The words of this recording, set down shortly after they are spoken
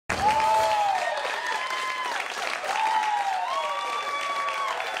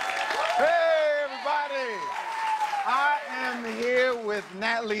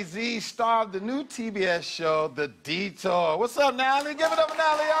Natalie Zea, star of the new TBS show, The Detour. What's up, Natalie? Give it up for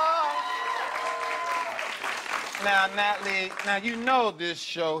Natalie, y'all. Now, Natalie, you know this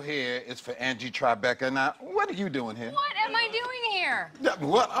show here is for Angie Tribeca. Now, what are you doing here? What am I doing here?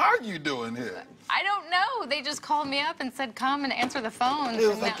 What are you doing here? I don't know. They just called me up and said, come and answer the phone. It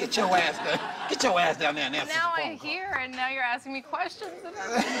was like, get your ass down. Get your ass down there and answer Now the phone I'm here, and now you're asking me questions.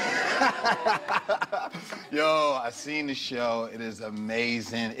 Yo, I seen the show. It is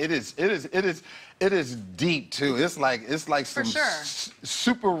amazing. It is deep too. It's like some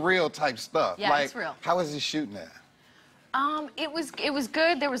super real type stuff. Yeah, like, it's real. How was he shooting that? It was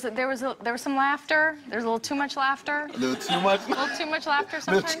good. There was some laughter. There's a little too much laughter. A little too much. A little too much laughter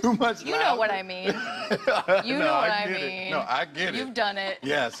sometimes. A little too much. You know what I mean. You know what I mean. No, I get it. You've done it.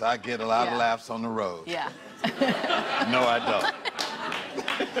 Yes, I get a lot of laughs on the road. Yeah. No, I don't.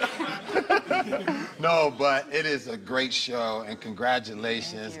 No, but it is a great show, and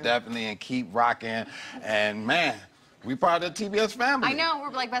congratulations, definitely, and keep rocking. And man, we part of the TBS family. I know, we're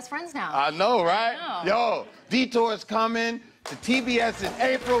like best friends now. I know, right? I know. Yo, Detour is coming to TBS in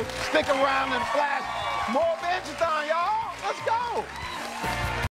April. Stick around and flash more Ventriloquist, y'all. Let's go.